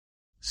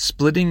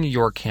Splitting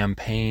your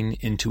campaign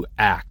into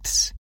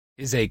acts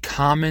is a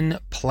common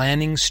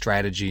planning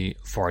strategy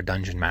for a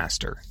dungeon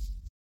master.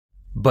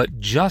 But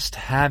just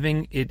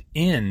having it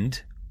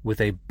end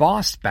with a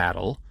boss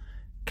battle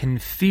can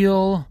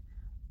feel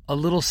a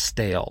little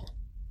stale,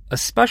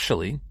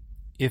 especially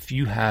if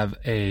you have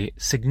a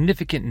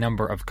significant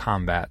number of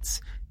combats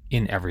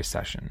in every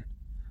session.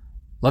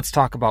 Let's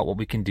talk about what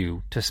we can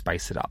do to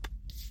spice it up.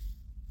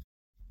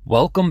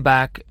 Welcome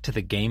back to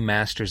the Game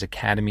Masters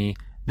Academy.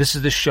 This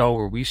is the show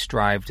where we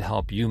strive to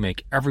help you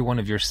make every one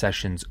of your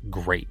sessions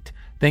great.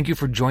 Thank you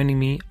for joining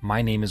me.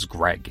 My name is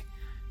Greg.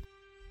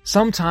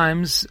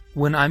 Sometimes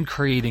when I'm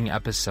creating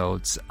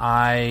episodes,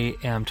 I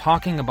am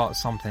talking about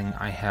something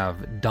I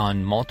have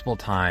done multiple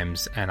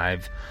times and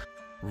I've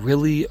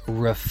really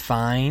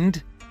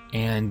refined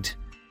and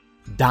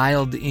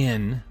dialed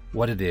in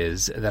what it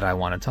is that I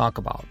want to talk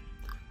about.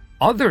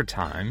 Other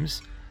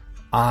times,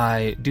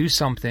 I do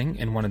something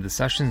in one of the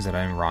sessions that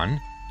I run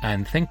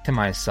and think to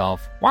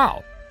myself,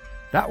 wow,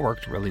 that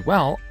worked really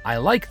well. I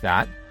like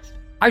that.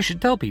 I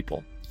should tell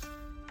people.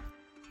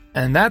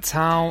 And that's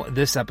how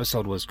this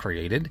episode was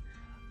created.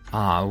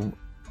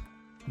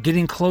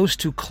 Getting close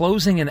to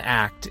closing an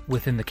act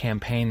within the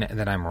campaign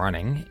that I'm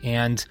running.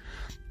 And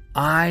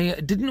I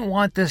didn't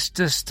want this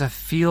just to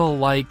feel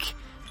like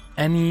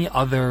any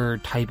other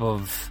type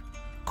of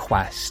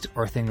quest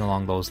or thing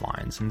along those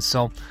lines. And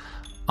so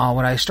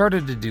what I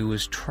started to do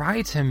is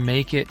try to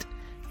make it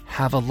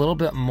have a little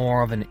bit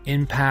more of an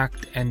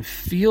impact and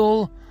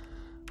feel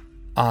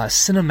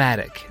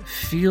cinematic,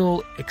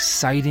 feel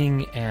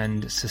exciting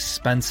and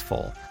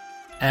suspenseful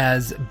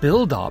as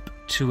build up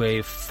to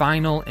a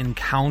final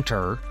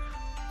encounter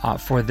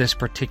for this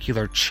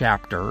particular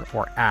chapter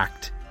or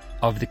act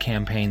of the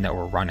campaign that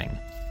we're running.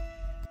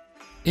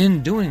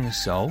 In doing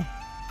so,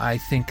 I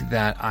think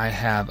that I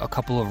have a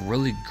couple of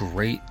really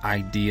great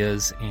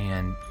ideas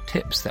and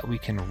tips that we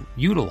can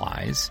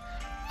utilize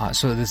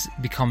so this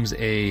becomes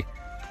a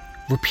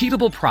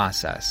repeatable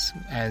process,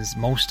 as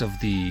most of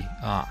the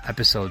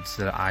episodes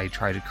that I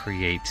try to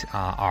create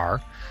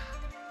are.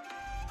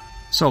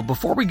 So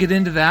before we get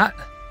into that,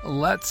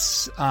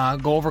 let's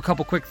go over a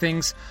couple quick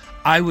things.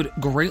 I would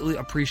greatly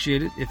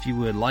appreciate it if you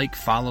would like,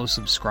 follow,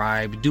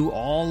 subscribe, do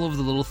all of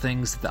the little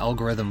things that the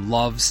algorithm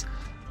loves.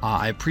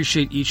 I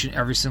appreciate each and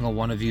every single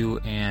one of you,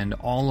 and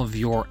all of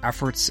your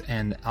efforts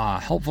and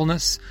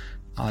helpfulness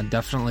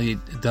definitely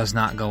does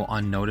not go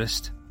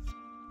unnoticed.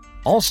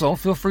 Also,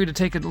 feel free to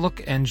take a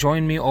look and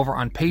join me over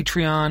on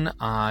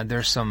Patreon.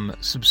 There's some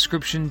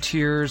subscription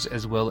tiers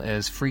as well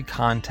as free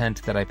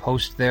content that I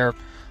post there.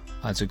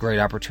 It's a great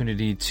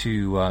opportunity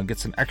to get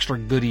some extra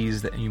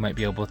goodies that you might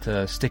be able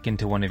to stick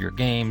into one of your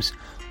games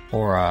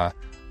or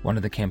one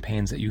of the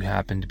campaigns that you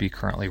happen to be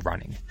currently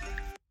running.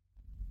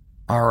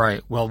 All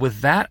right, well, with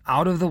that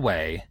out of the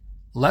way,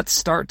 let's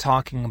start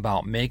talking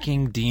about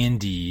making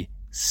D&D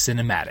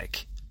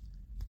cinematic.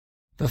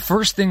 The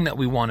first thing that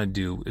we want to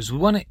do is we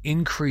want to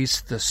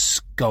increase the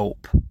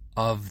scope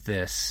of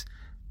this.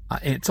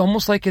 It's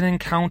almost like an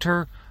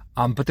encounter,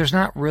 but there's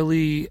not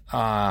really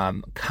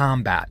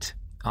combat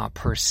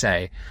per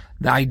se.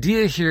 The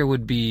idea here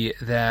would be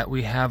that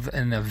we have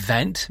an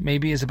event,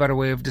 maybe is a better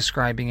way of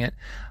describing it,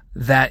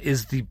 that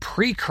is the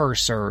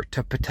precursor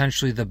to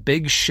potentially the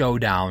big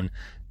showdown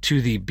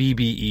to the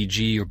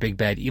BBEG or Big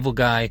Bad Evil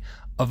Guy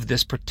of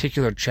this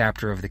particular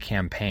chapter of the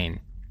campaign.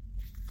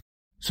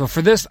 So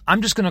for this,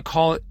 I'm just going to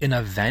call it an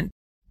event.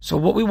 So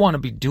what we want to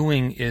be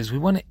doing is we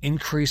want to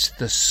increase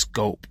the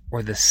scope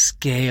or the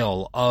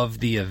scale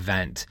of the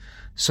event.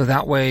 So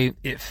that way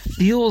it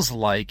feels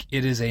like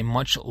it is a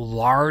much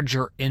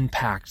larger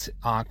impact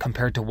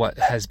compared to what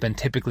has been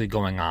typically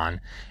going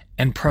on,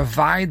 and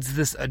provides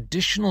this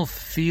additional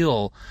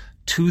feel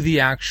to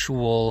the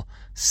actual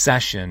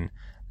session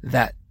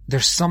that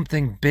there's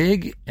something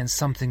big and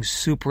something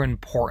super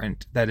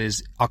important that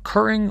is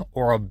occurring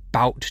or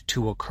about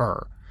to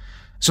occur.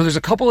 So there's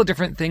a couple of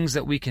different things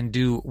that we can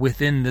do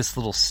within this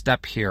little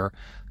step here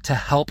to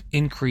help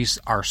increase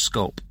our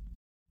scope.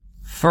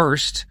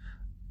 First,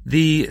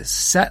 the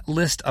set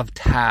list of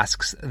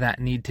tasks that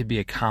need to be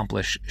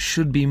accomplished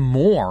should be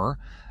more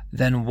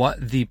than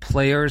what the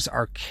players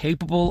are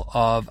capable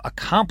of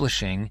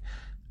accomplishing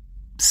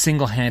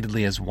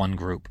single-handedly as one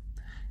group.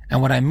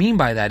 And what I mean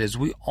by that is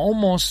we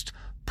almost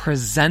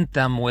present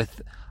them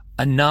with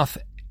enough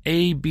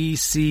A, B,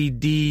 C,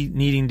 D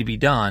needing to be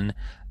done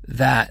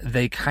that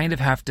they kind of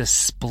have to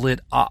split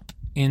up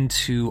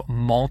into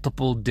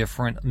multiple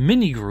different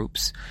mini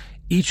groups,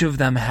 each of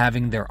them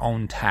having their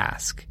own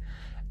task.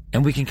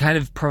 And we can kind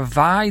of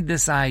provide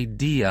this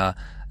idea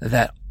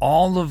that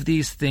all of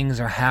these things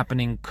are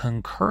happening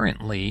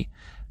concurrently,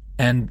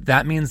 and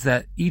that means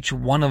that each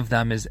one of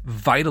them is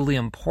vitally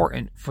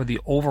important for the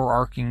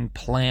overarching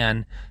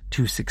plan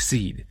to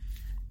succeed.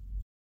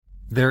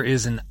 There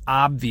is an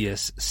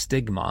obvious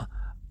stigma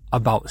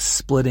about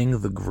splitting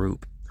the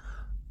group.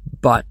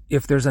 But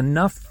if there's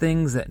enough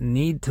things that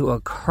need to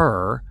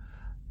occur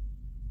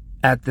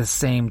at the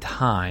same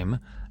time,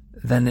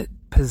 then it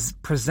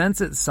presents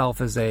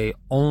itself as a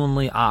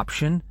only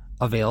option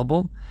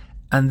available,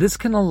 And this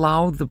can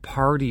allow the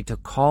party to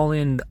call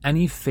in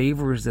any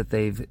favors that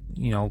they've,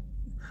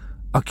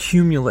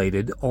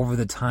 accumulated over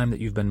the time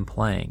that you've been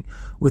playing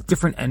with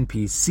different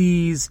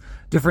NPCs,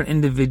 different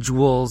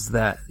individuals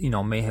that,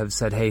 may have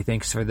said, hey,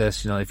 thanks for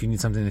this. If you need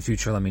something in the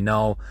future, let me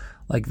know.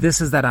 Like, this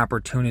is that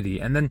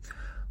opportunity. And then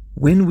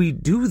when they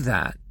do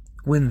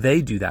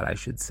that, I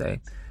should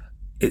say,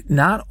 it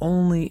not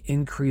only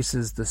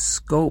increases the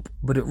scope,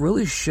 but it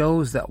really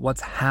shows that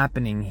what's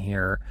happening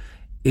here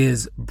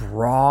is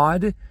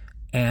broad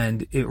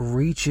and it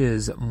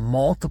reaches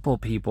multiple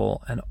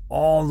people, and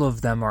all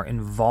of them are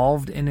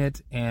involved in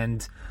it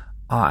and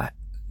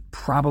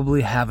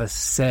probably have a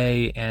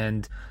say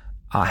and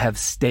have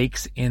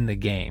stakes in the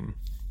game.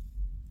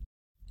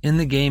 In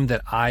the game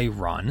that I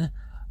run,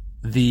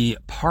 the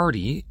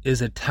party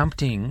is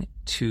attempting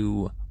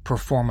to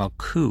perform a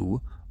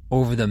coup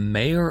over the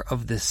mayor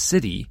of the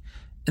city.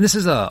 And this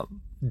is a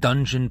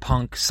dungeon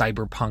punk,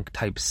 cyberpunk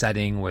type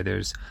setting where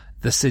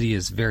the city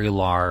is very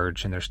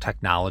large and there's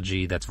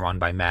technology that's run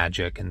by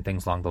magic and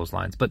things along those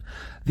lines. But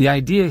the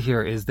idea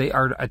here is they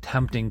are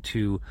attempting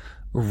to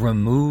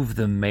remove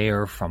the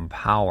mayor from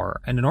power.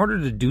 And in order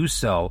to do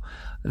so,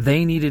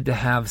 they needed to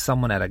have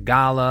someone at a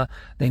gala.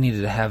 They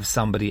needed to have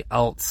somebody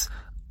else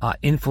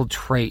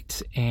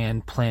infiltrate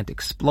and plant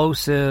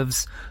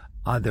explosives.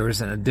 There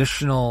was an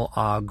additional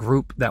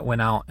group that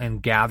went out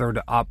and gathered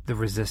up the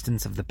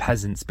resistance of the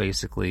peasants,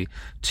 basically,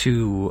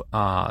 to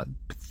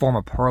form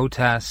a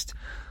protest.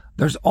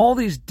 There's all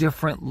these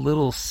different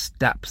little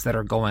steps that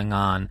are going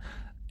on,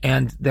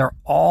 and they're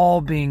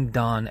all being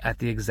done at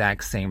the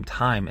exact same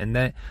time. And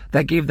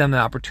that gave them the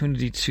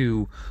opportunity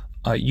to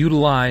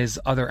utilize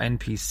other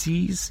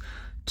NPCs,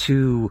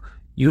 to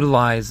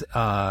utilize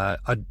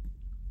a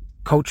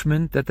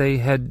coachman that they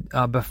had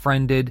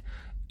befriended,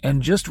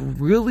 and just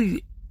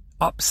really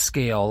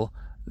upscale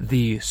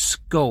the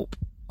scope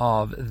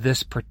of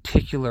this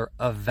particular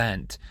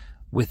event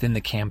within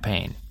the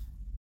campaign.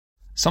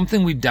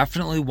 Something we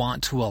definitely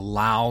want to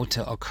allow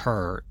to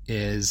occur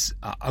is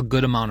a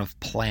good amount of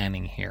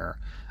planning here,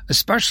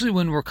 especially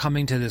when we're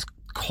coming to this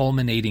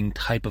culminating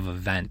type of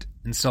event.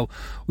 And so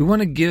we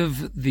want to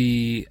give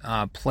the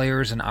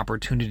players an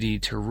opportunity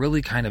to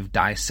really kind of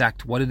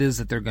dissect what it is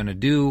that they're going to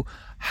do,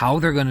 how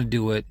they're going to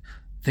do it,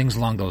 things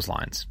along those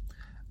lines.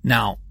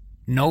 Now,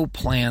 no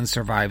plan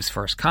survives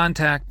first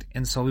contact,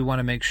 and so we want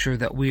to make sure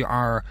that we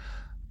are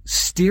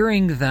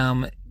steering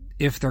them,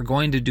 if they're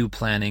going to do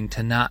planning,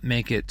 to not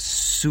make it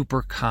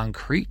super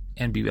concrete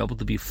and be able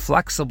to be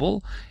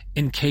flexible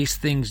in case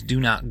things do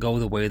not go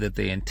the way that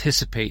they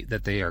anticipate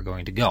that they are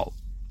going to go.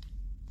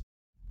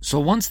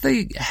 So once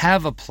they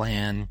have a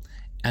plan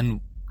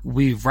and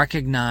we've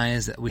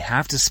recognized that we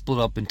have to split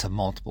up into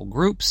multiple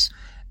groups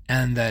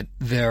and that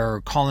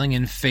they're calling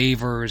in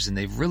favors and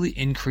they've really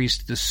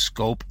increased the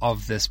scope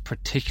of this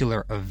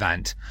particular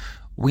event,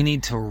 we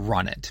need to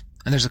run it.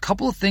 And there's a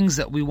couple of things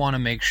that we want to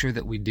make sure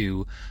that we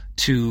do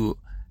to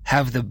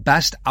have the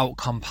best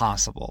outcome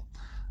possible.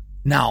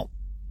 Now,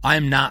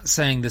 I'm not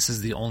saying this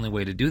is the only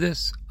way to do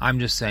this. I'm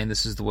just saying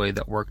this is the way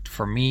that worked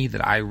for me,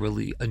 that I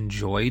really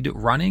enjoyed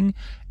running,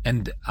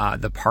 and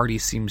the party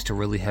seems to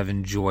really have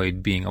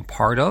enjoyed being a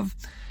part of.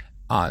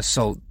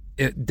 So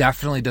it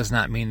definitely does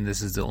not mean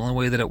this is the only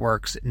way that it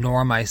works,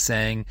 nor am I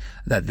saying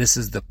that this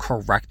is the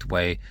correct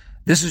way.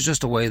 This is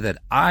just a way that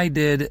I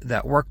did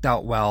that worked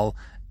out well,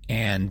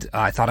 and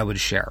I thought I would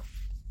share.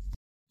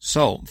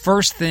 So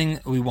first thing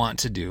we want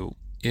to do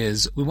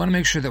is we want to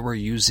make sure that we're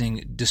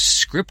using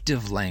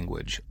descriptive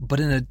language, but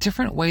in a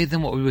different way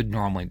than what we would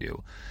normally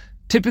do.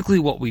 Typically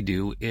what we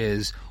do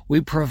is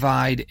we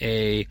provide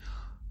a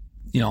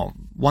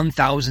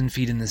 1,000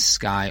 feet in the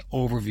sky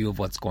overview of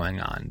what's going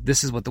on.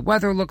 This is what the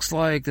weather looks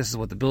like. This is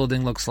what the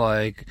building looks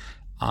like.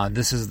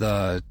 This is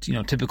the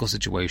typical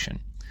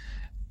situation.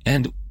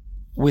 And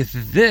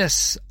with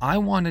this, I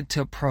wanted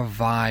to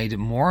provide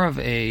more of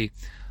a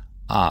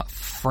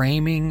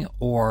framing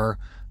or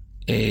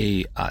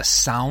a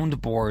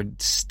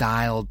soundboard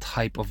style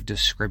type of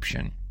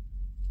description.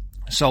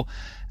 So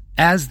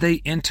as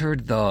they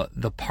entered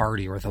the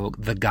party or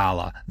the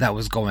gala that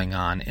was going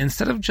on,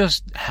 instead of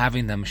just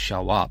having them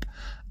show up,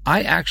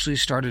 I actually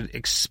started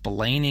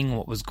explaining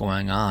what was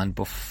going on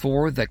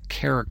before the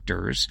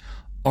characters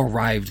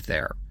arrived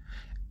there.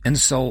 And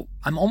so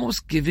I'm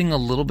almost giving a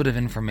little bit of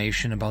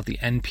information about the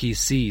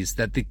NPCs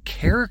that the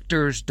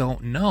characters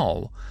don't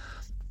know,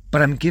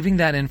 but I'm giving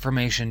that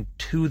information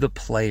to the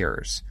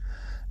players.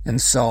 And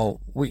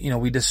so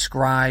we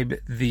describe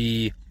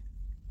the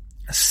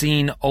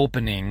scene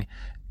opening,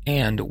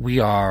 and we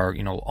are,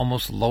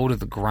 almost low to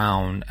the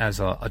ground as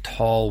a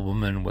tall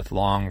woman with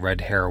long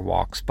red hair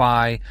walks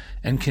by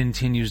and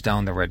continues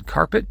down the red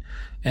carpet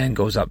and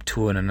goes up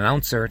to an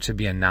announcer to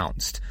be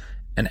announced.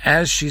 And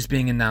as she's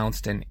being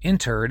announced and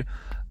entered,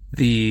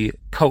 the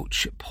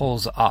coach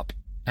pulls up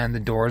and the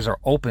doors are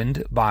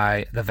opened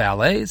by the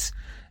valets.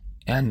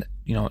 And,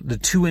 the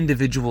two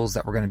individuals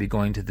that were going to be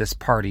going to this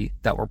party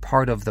that were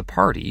part of the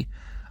party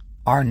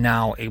are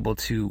now able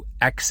to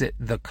exit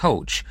the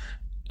coach.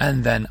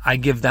 And then I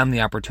give them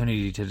the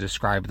opportunity to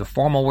describe the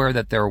formal wear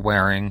that they're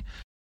wearing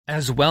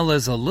as well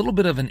as a little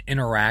bit of an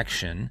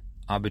interaction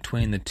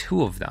between the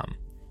two of them.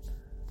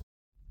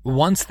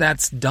 Once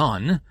that's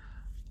done,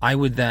 I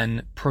would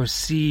then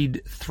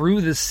proceed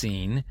through the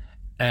scene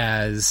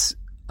as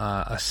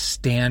a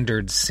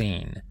standard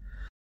scene.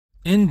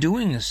 In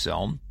doing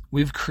so,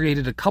 we've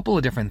created a couple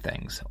of different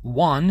things.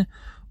 One,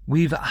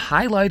 we've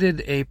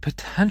highlighted a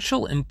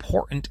potential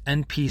important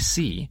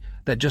NPC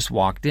that just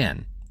walked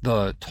in,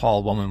 the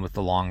tall woman with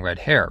the long red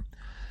hair.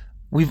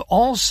 We've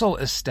also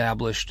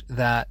established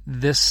that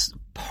this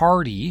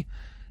party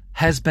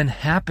has been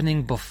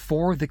happening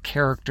before the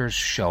characters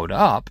showed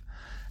up,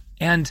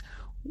 and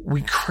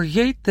we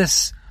create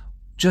this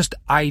just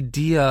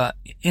idea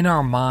in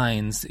our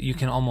minds that you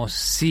can almost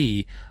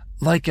see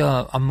like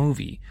a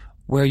movie,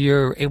 where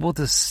you're able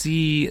to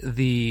see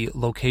the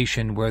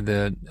location where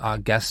the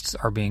guests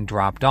are being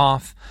dropped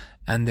off,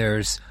 and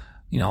there's,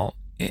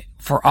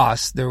 for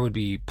us, there would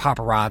be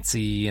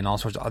paparazzi and all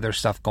sorts of other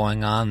stuff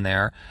going on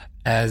there,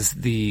 as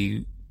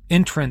the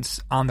entrance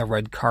on the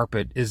red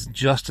carpet is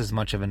just as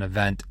much of an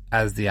event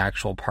as the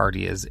actual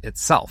party is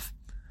itself.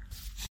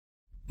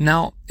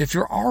 Now, if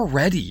you're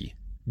already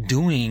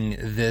doing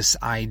this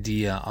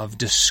idea of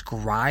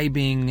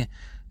describing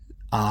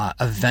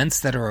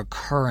events that are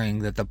occurring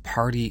that the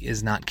party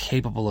is not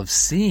capable of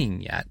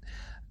seeing yet,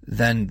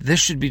 then this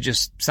should be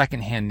just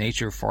secondhand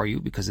nature for you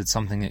because it's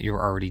something that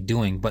you're already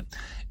doing. But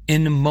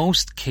in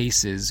most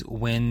cases,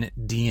 when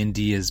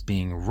D&D is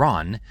being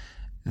run,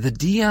 the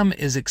DM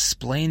is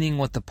explaining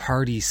what the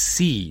party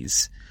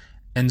sees.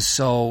 And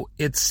so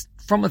it's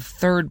from a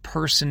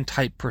third-person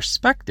type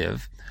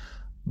perspective,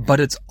 but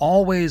it's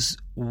always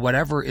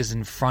whatever is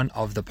in front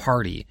of the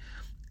party.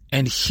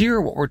 And here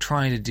what we're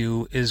trying to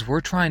do is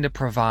we're trying to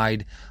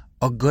provide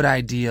a good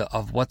idea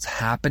of what's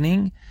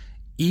happening,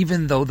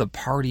 even though the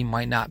party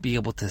might not be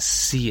able to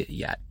see it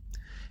yet.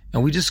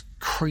 And we just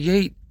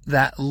create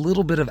that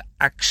little bit of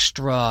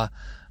extra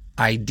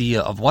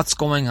idea of what's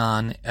going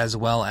on, as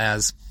well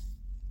as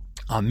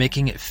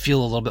making it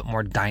feel a little bit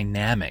more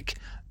dynamic.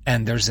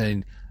 And there's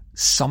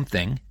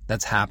something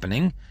that's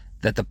happening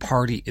that the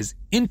party is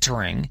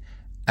entering,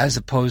 as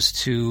opposed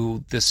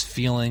to this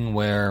feeling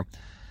where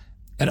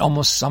it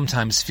almost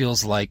sometimes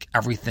feels like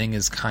everything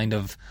is kind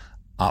of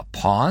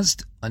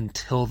paused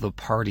until the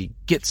party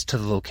gets to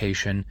the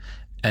location,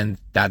 and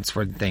that's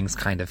where things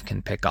kind of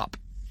can pick up.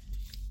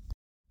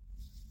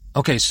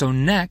 Okay, so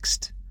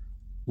next,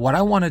 what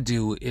I want to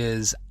do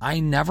is I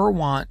never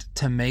want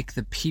to make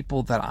the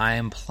people that I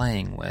am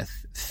playing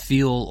with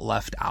feel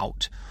left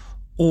out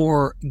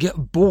or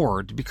get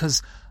bored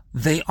because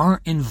they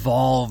aren't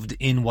involved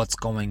in what's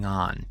going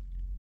on.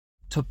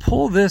 To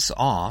pull this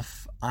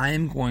off, I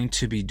am going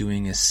to be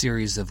doing a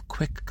series of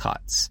quick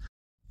cuts.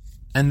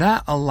 And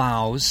that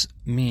allows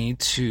me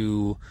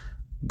to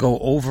go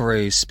over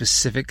a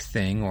specific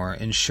thing or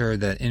ensure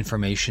that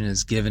information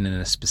is given in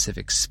a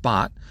specific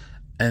spot,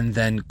 and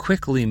then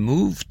quickly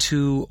move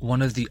to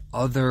one of the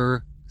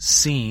other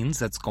scenes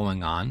that's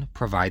going on,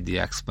 provide the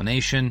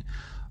explanation,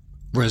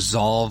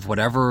 resolve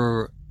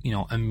whatever,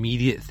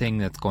 immediate thing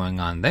that's going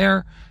on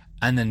there,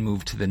 and then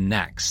move to the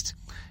next.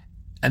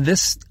 And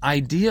this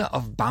idea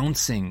of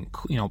bouncing,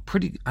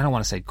 pretty, I don't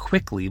want to say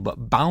quickly,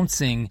 but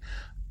bouncing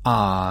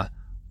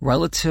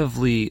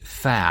relatively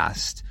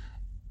fast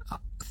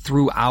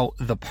throughout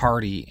the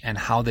party and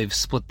how they've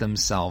split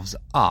themselves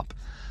up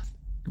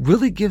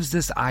really gives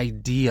this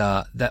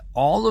idea that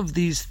all of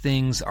these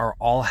things are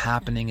all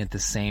happening at the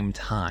same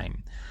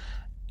time.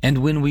 And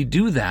when we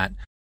do that,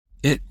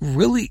 it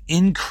really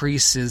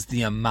increases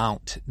the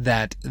amount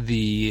that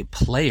the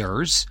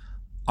players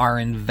are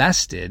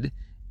invested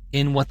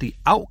in what the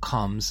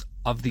outcomes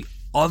of the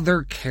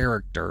other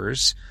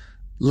characters'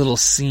 little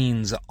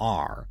scenes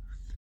are.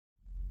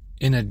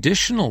 An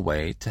additional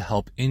way to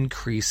help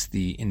increase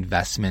the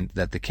investment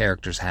that the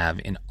characters have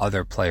in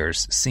other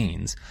players'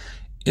 scenes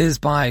is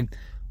by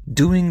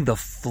doing the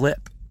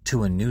flip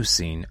to a new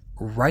scene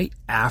right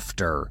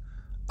after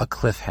a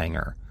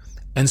cliffhanger.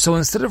 And so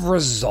instead of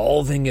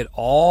resolving it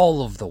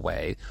all of the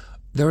way,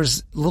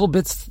 there's little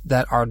bits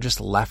that are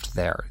just left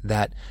there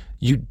that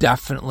you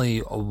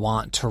definitely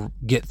want to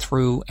get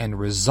through and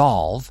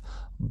resolve,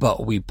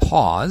 but we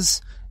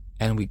pause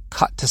and we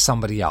cut to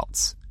somebody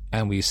else.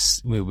 And we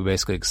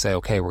basically say,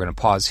 okay, we're going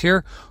to pause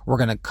here. We're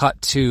going to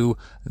cut to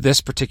this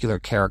particular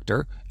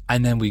character,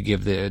 and then we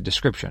give the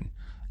description.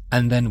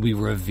 And then we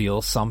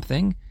reveal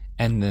something,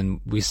 and then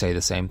we say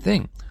the same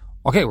thing.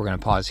 Okay, we're going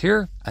to pause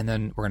here, and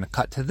then we're going to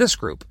cut to this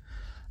group.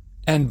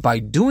 And by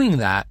doing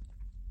that,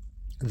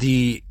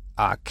 the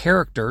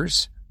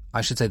characters, I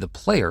should say the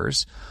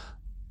players,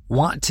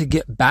 want to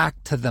get back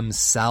to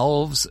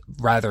themselves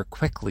rather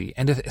quickly.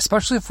 And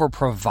especially if we're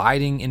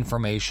providing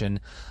information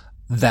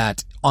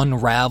that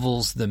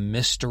unravels the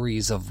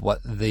mysteries of what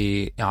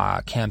the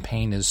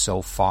campaign is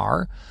so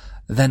far,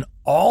 then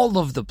all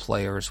of the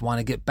players want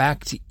to get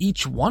back to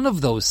each one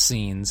of those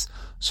scenes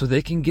so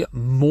they can get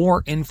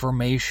more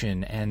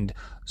information and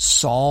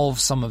solve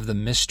some of the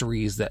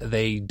mysteries that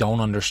they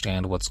don't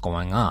understand what's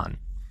going on.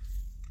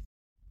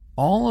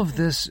 All of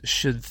this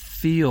should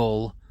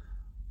feel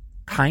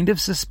kind of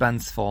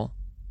suspenseful,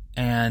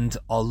 and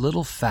a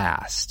little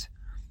fast.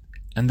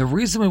 And the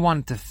reason we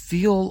want it to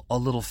feel a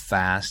little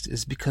fast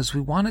is because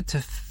we want it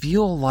to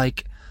feel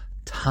like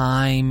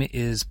time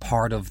is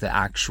part of the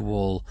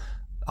actual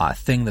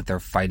thing that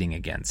they're fighting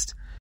against.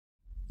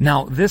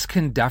 Now, this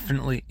can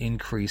definitely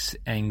increase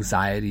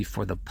anxiety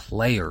for the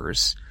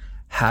players,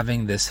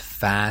 having this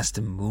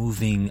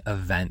fast-moving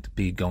event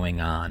be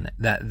going on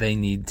that they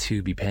need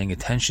to be paying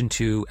attention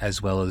to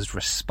as well as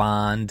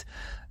respond.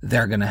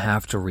 They're going to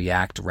have to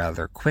react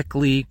rather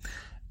quickly.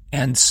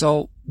 And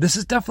so this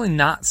is definitely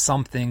not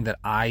something that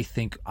I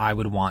think I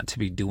would want to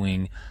be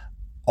doing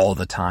all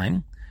the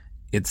time.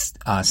 It's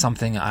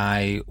something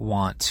I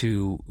want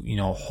to,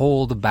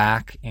 hold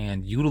back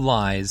and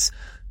utilize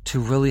to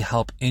really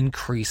help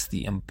increase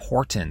the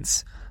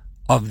importance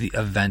of the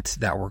event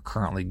that we're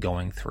currently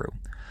going through.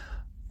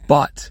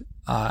 But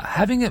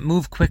having it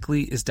move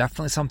quickly is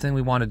definitely something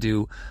we want to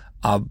do.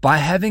 By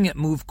having it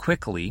move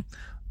quickly,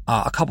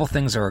 a couple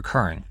things are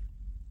occurring.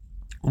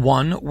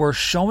 One, we're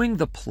showing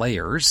the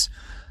players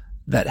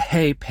that,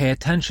 hey, pay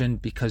attention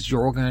because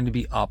you're going to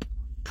be up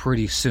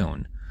pretty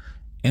soon.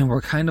 And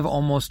we're kind of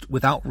almost,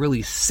 without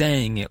really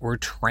saying it, we're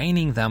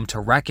training them to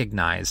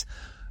recognize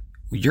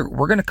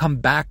we're going to come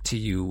back to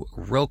you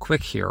real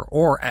quick here,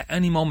 or at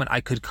any moment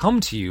I could come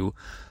to you.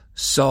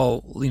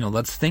 So,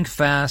 let's think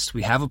fast.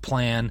 We have a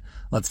plan.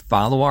 Let's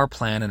follow our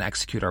plan and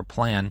execute our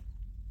plan.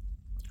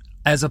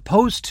 As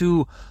opposed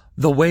to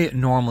the way it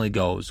normally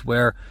goes,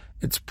 where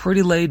it's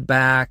pretty laid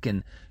back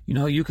and,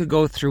 you could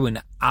go through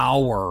an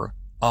hour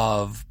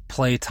of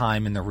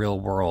playtime in the real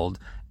world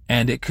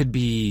and it could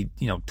be,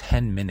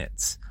 10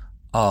 minutes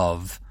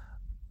of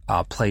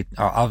play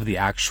of the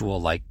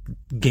actual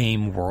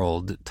game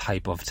world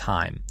type of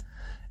time.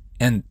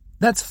 And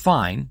that's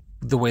fine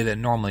the way that it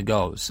normally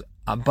goes.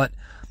 But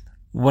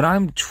what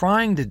I'm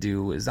trying to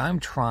do is I'm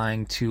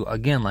trying to,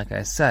 again, like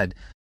I said,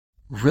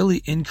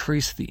 really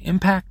increase the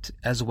impact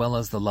as well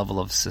as the level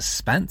of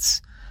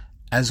suspense,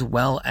 as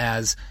well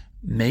as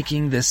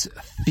making this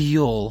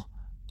feel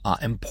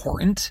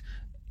important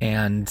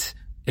and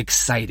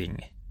exciting.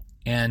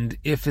 And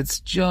if it's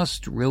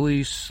just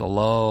really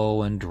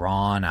slow and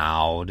drawn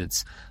out,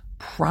 it's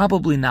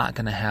probably not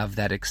going to have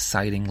that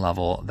exciting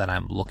level that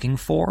I'm looking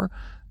for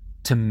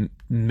to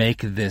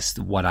make this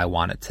what I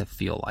want it to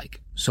feel like.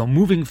 So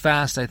moving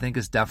fast, I think,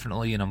 is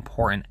definitely an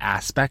important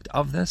aspect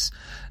of this.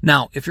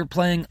 Now, if you're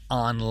playing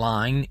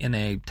online in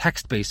a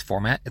text-based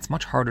format, it's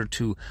much harder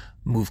to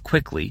move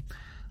quickly,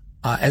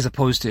 as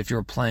opposed to if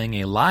you're playing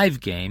a live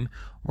game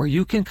where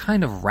you can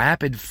kind of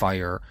rapid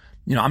fire.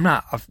 I'm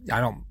not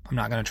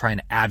going to try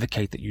and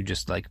advocate that you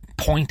just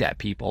point at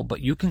people,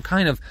 but you can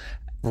kind of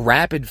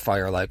rapid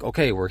fire,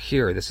 okay, we're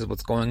here. This is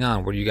what's going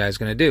on. What are you guys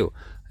going to do?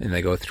 And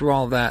they go through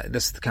all that.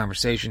 This is the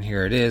conversation.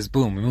 Here it is.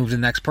 Boom. We move to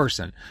the next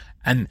person.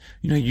 And,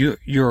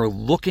 you're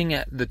looking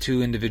at the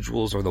two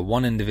individuals or the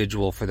one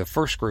individual for the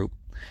first group.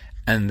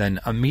 And then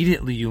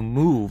immediately you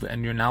move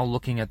and you're now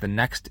looking at the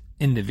next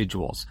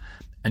individuals.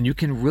 And you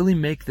can really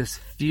make this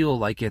feel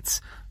like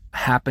it's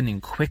happening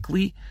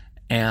quickly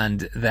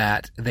and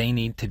that they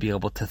need to be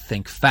able to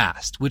think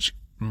fast, which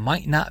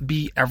might not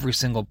be every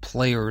single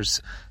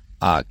player's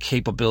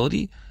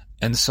capability.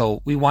 And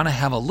so we want to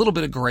have a little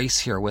bit of grace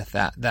here with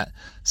that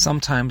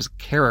sometimes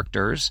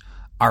characters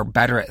are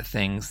better at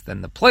things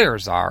than the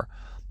players are.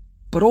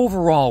 But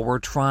overall, we're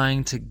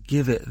trying to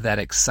give it that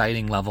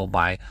exciting level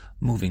by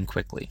moving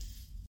quickly.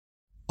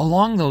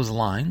 Along those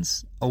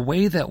lines, a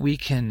way that we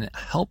can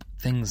help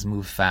things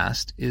move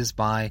fast is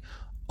by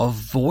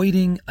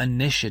avoiding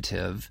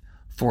initiative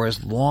for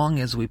as long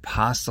as we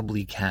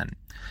possibly can.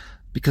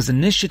 Because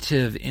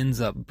initiative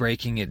ends up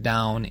breaking it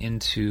down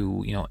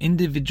into,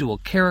 individual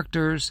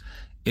characters.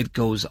 It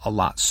goes a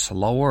lot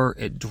slower.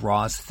 It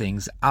draws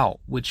things out,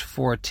 which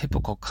for a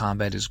typical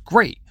combat is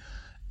great.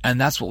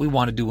 And that's what we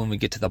want to do when we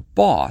get to the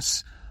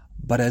boss.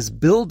 But as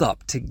build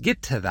up to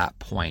get to that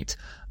point,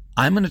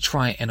 I'm going to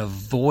try and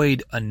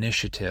avoid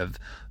initiative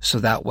so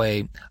that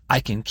way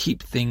I can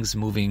keep things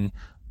moving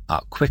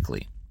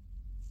quickly.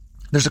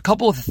 There's a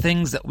couple of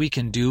things that we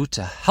can do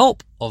to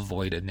help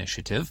avoid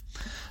initiative.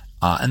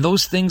 And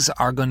those things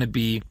are going to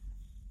be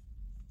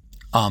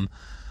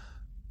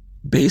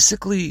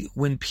basically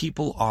when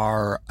people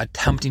are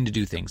attempting to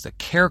do things. The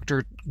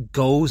character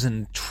goes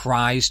and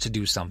tries to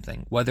do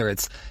something, whether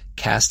it's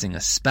casting a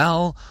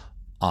spell,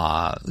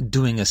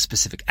 doing a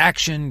specific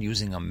action,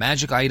 using a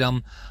magic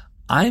item.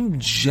 I'm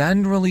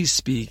generally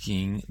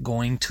speaking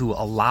going to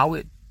allow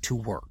it to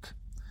work.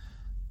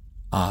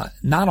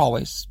 Not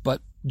always,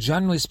 but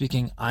generally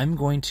speaking, I'm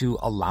going to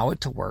allow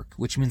it to work,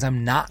 which means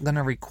I'm not going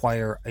to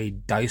require a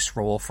dice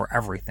roll for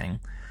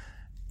everything.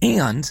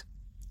 And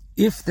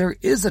if there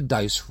is a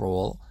dice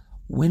roll,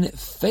 when it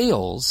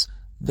fails,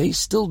 they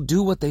still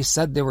do what they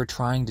said they were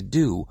trying to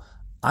do.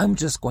 I'm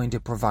just going to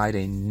provide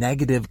a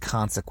negative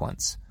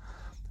consequence.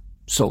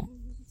 So,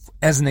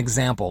 as an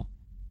example,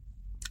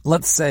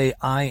 let's say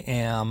I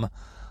am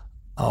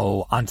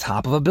on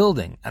top of a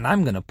building and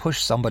I'm going to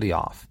push somebody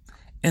off.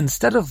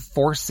 Instead of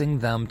forcing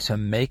them to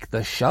make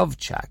the shove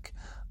check,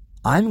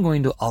 I'm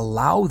going to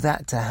allow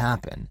that to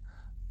happen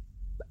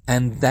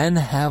and then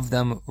have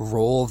them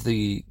roll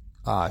the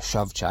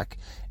shove check.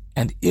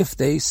 And if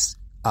they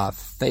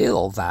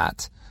fail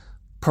that,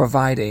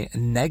 provide a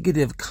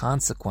negative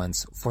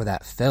consequence for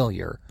that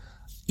failure,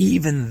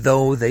 even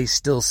though they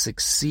still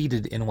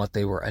succeeded in what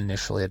they were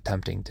initially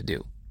attempting to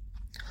do.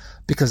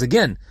 Because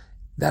again,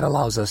 that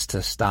allows us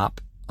to stop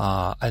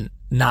and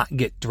not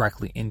get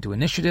directly into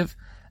initiative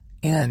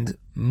and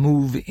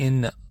move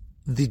in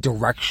the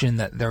direction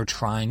that they're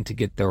trying to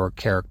get their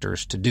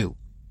characters to do.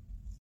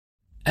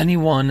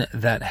 Anyone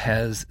that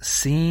has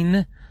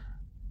seen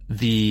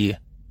the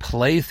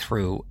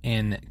playthrough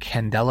in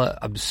Candela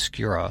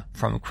Obscura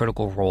from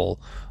Critical Role,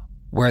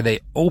 where they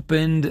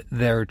opened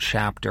their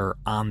chapter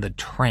on the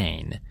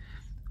train,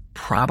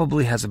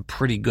 probably has a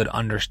pretty good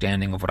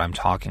understanding of what I'm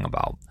talking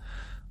about.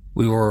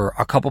 We were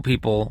a couple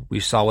people,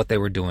 we saw what they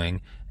were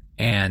doing,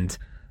 and,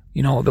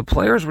 the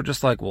players were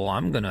just like, well,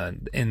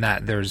 in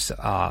that there's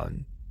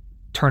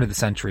turn of the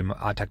century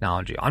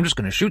technology, I'm just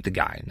going to shoot the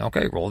guy.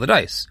 Okay, roll the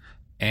dice.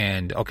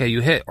 And, okay,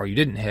 you hit or you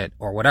didn't hit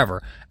or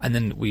whatever. And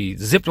then we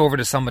zipped over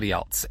to somebody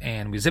else,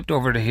 and we zipped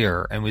over to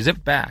here, and we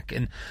zipped back.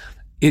 And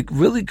it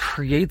really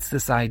creates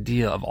this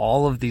idea of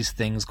all of these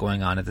things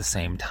going on at the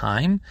same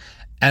time,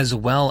 as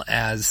well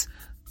as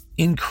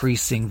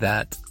increasing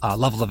that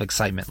level of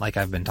excitement like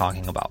I've been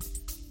talking about.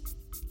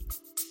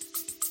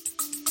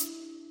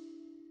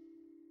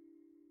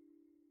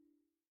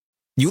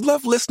 You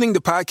love listening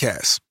to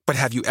podcasts, but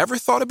have you ever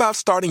thought about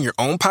starting your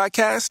own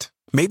podcast?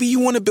 Maybe you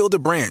want to build a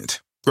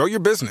brand, grow your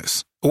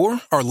business, or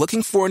are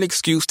looking for an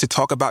excuse to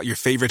talk about your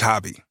favorite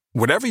hobby.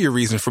 Whatever your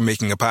reason for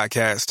making a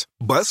podcast,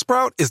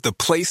 Buzzsprout is the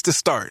place to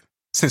start.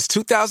 Since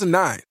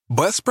 2009,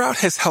 Buzzsprout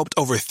has helped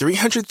over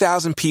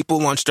 300,000 people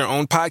launch their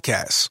own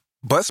podcasts.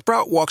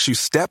 Buzzsprout walks you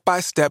step by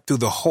step through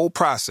the whole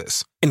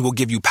process and will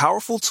give you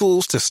powerful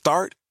tools to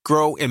start,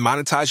 grow, and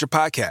monetize your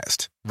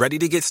podcast. Ready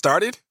to get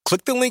started?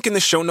 Click the link in the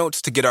show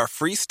notes to get our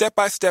free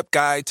step-by-step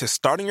guide to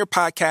starting your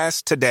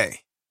podcast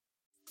today.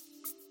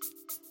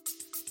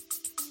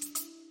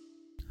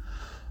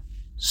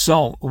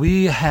 So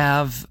we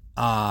have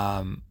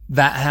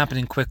that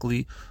happening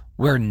quickly.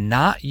 We're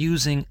not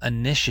using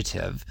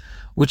initiative,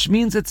 which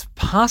means it's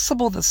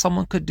possible that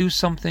someone could do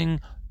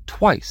something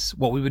twice,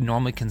 what we would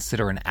normally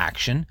consider an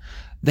action.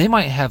 They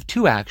might have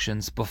two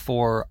actions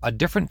before a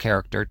different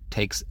character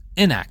takes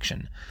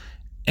inaction.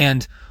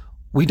 And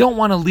we don't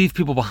want to leave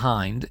people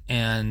behind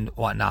and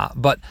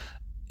whatnot, but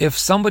if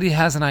somebody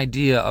has an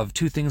idea of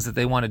two things that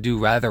they want to do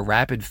rather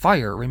rapid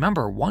fire,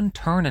 remember, one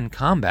turn in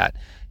combat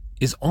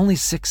is only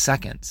 6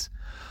 seconds.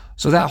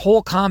 So that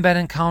whole combat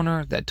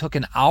encounter that took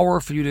an hour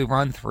for you to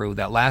run through,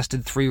 that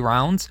lasted 3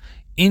 rounds,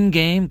 in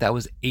game, that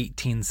was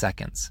 18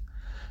 seconds.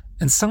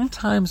 And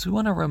sometimes we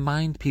want to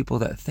remind people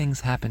that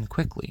things happen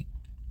quickly.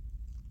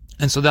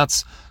 And so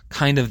that's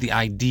kind of the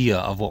idea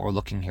of what we're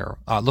looking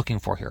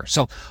for here.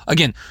 So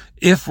again,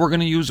 if we're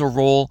going to use a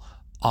roll,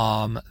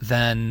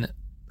 then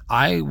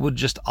I would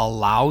just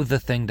allow the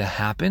thing to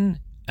happen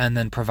and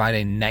then provide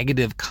a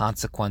negative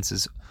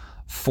consequences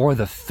for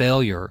the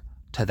failure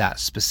to that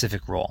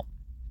specific roll.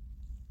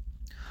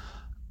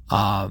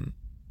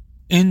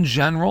 In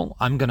general,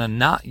 I'm going to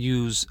not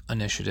use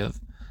initiative,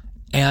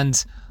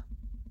 and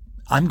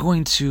I'm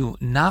going to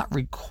not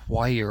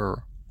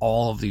require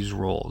all of these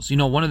rolls.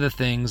 One of the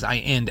things I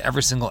end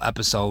every single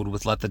episode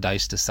with let the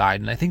dice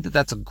decide, and I think that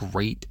that's a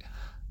great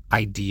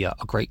idea,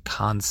 a great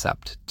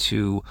concept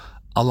to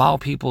allow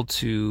people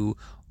to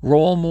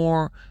roll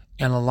more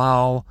and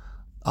allow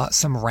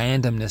some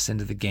randomness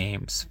into the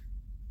games.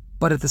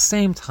 But at the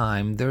same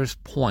time, there's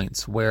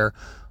points where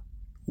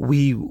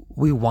we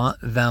want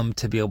them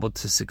to be able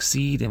to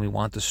succeed and we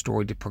want the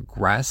story to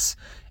progress.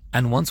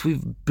 And once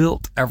we've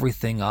built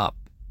everything up,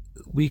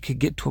 we could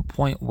get to a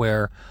point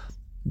where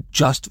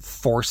just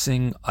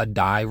forcing a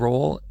die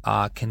roll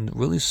can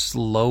really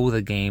slow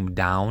the game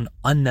down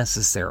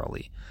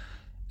unnecessarily.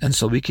 And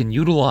so we can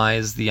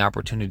utilize the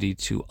opportunity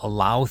to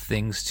allow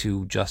things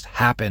to just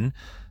happen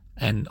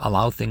and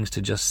allow things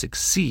to just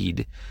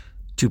succeed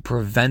to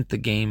prevent the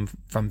game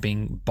from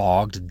being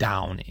bogged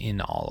down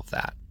in all of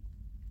that.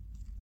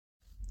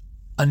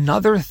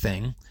 Another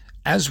thing,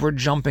 as we're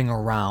jumping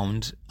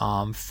around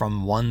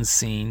from one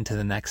scene to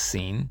the next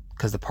scene,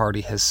 because the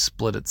party has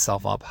split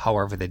itself up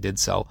however they did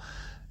so,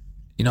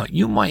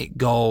 you might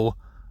go,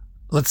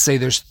 let's say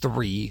there's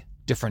 3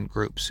 different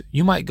groups.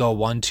 You might go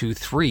 1, 2,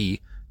 3,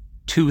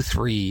 2,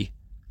 3,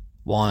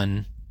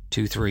 1,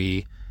 2,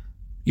 3.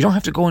 You don't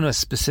have to go in a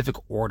specific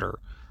order.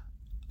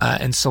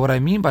 And so what I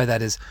mean by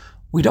that is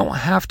we don't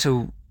have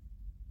to,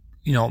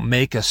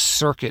 make a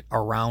circuit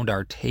around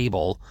our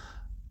table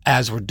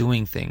as we're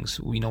doing things.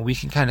 We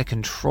can kind of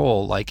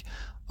control, like,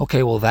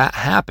 okay, well, that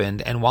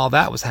happened. And while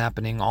that was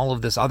happening, all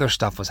of this other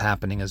stuff was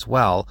happening as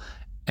well.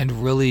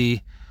 And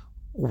really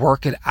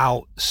work it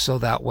out so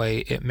that way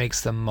it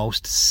makes the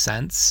most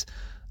sense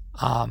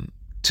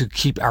to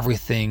keep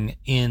everything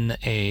in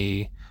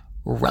a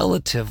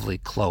relatively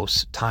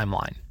close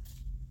timeline.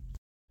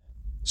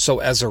 So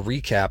as a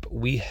recap,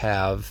 we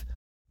have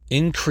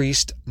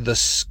increased the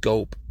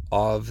scope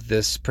of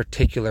this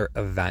particular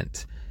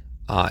event.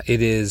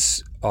 It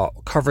is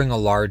covering a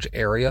large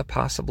area,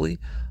 possibly,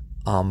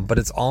 but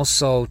it's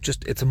also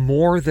it's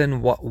more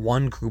than what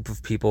one group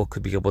of people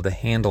could be able to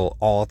handle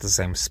all at the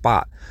same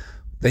spot.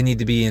 They need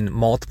to be in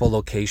multiple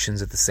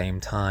locations at the same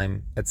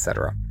time,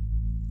 etc.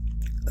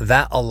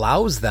 That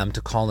allows them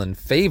to call in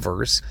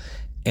favors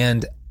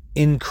and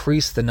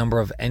increase the number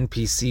of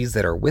NPCs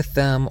that are with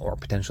them or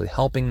potentially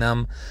helping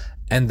them.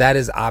 And that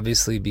is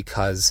obviously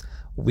because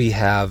we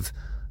have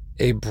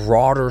a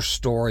broader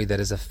story that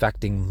is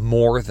affecting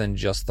more than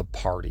just the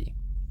party.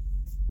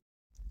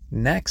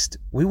 Next,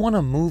 we want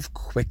to move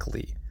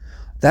quickly.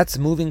 That's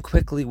moving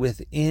quickly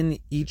within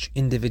each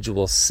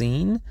individual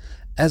scene,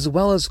 as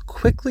well as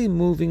quickly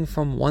moving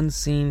from one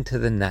scene to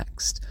the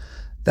next.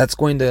 That's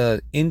going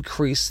to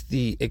increase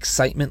the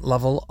excitement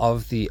level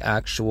of the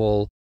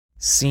actual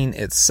scene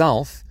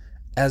itself,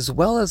 as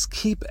well as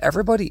keep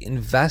everybody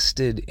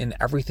invested in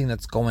everything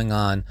that's going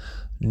on,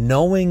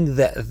 knowing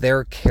that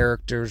their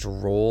characters'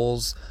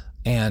 roles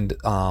and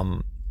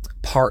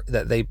part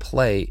that they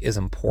play is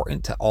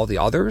important to all the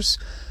others,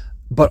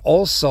 but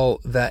also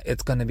that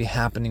it's going to be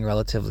happening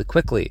relatively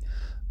quickly.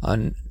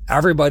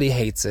 Everybody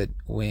hates it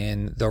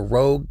when the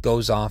rogue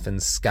goes off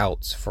and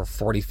scouts for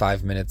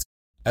 45 minutes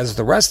as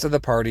the rest of the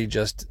party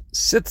just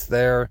sits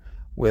there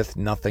with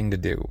nothing to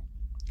do.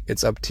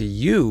 It's up to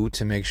you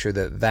to make sure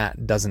that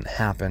that doesn't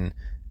happen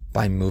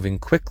by moving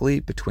quickly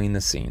between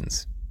the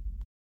scenes.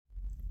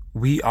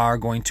 We are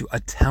going to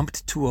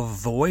attempt to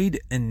avoid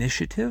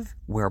initiative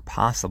where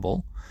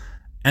possible,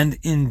 and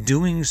in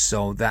doing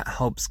so, that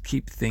helps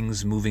keep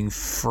things moving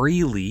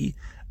freely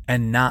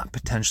and not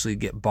potentially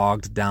get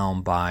bogged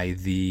down by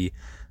the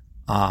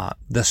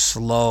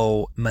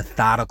slow,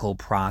 methodical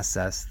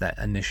process that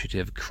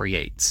initiative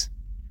creates.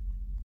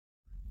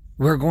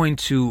 We're going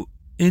to,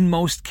 in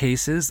most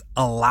cases,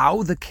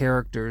 allow the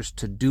characters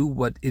to do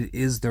what it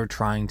is they're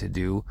trying to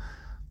do.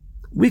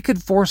 We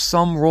could force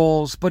some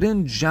roles, but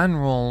in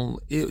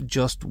general, it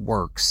just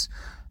works.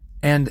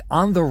 And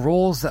on the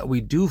roles that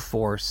we do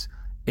force,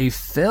 a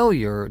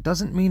failure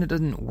doesn't mean it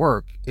didn't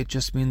work. It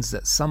just means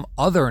that some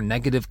other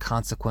negative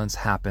consequence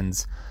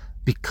happens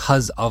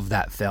because of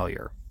that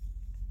failure.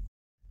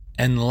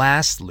 And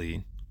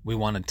lastly, we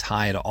want to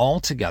tie it all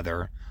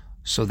together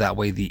so that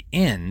way the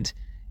end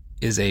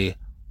is a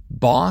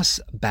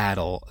boss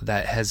battle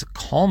that has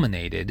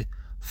culminated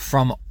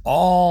from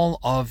all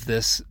of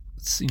this,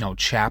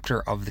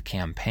 chapter of the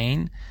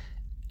campaign,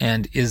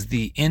 and is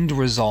the end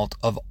result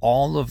of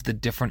all of the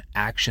different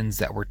actions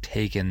that were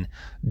taken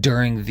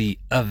during the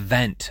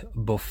event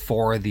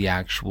before the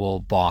actual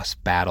boss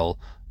battle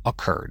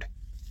occurred.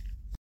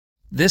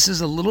 This is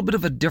a little bit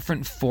of a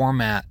different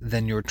format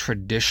than your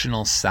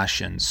traditional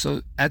session.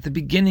 So at the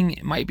beginning,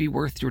 it might be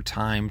worth your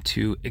time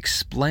to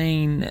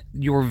explain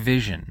your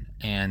vision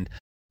and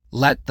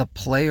let the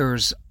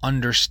players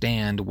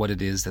understand what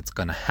it is that's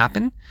going to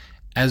happen,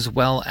 as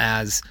well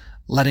as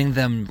letting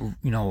them,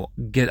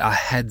 get a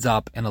heads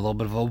up and a little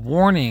bit of a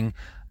warning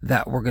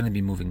that we're going to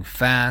be moving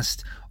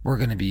fast. We're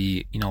going to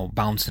be,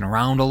 bouncing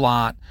around a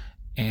lot,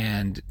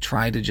 and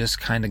try to just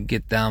kind of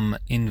get them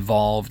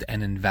involved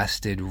and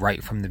invested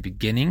right from the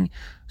beginning,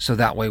 so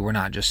that way we're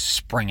not just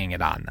springing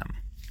it on them.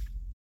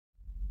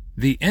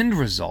 The end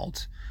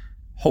result,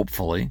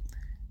 hopefully,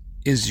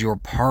 is your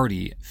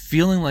party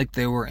feeling like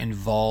they were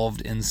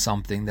involved in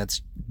something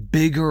that's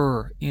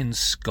bigger in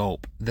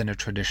scope than a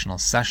traditional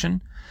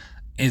session.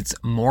 It's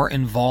more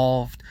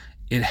involved.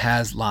 It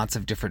has lots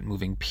of different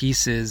moving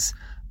pieces.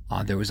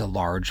 There was a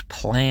large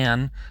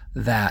plan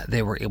that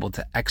they were able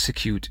to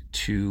execute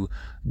to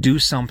do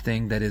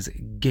something that is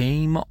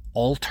game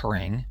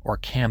altering or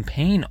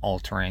campaign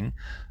altering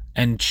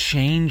and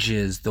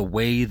changes the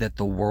way that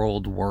the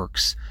world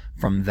works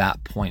from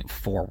that point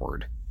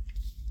forward.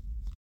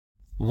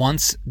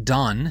 Once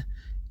done,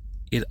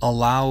 it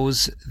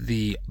allows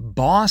the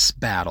boss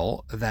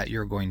battle that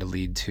you're going to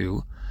lead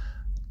to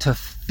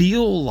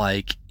feel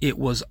like it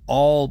was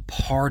all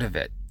part of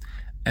it.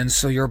 And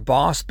so your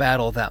boss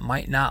battle that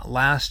might not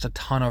last a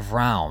ton of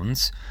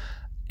rounds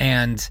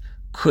and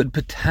could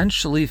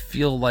potentially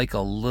feel like a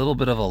little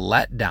bit of a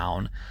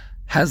letdown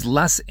has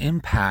less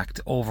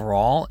impact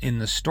overall in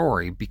the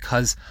story,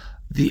 because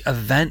the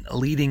event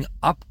leading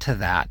up to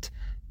that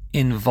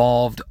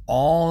involved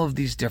all of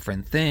these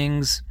different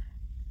things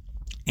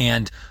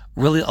and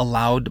really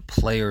allowed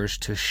players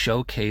to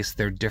showcase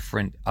their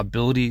different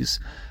abilities,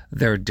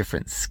 their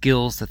different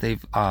skills that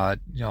they've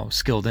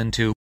skilled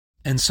into.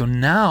 And so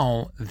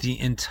now the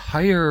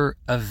entire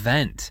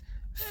event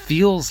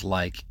feels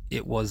like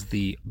it was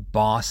the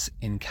boss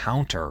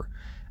encounter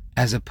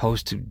as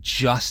opposed to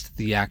just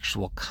the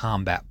actual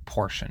combat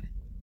portion.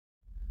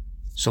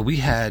 So we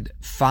had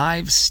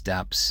 5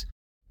 steps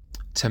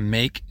to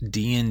make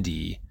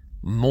D&D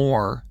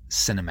more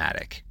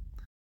cinematic.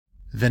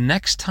 The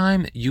next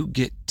time you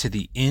get to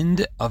the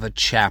end of a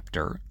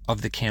chapter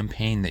of the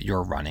campaign that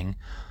you're running,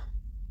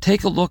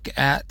 take a look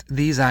at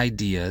these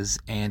ideas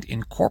and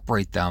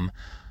incorporate them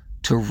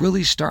to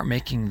really start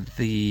making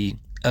the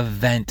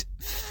event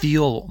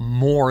feel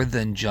more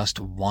than just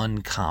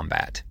one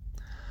combat.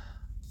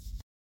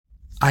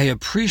 I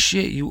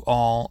appreciate you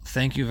all.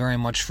 Thank you very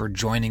much for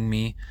joining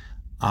me.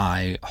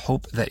 I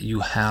hope that you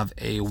have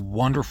a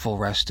wonderful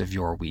rest of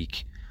your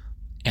week.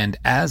 And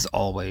as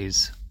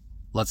always,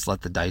 let's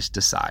let the dice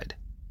decide.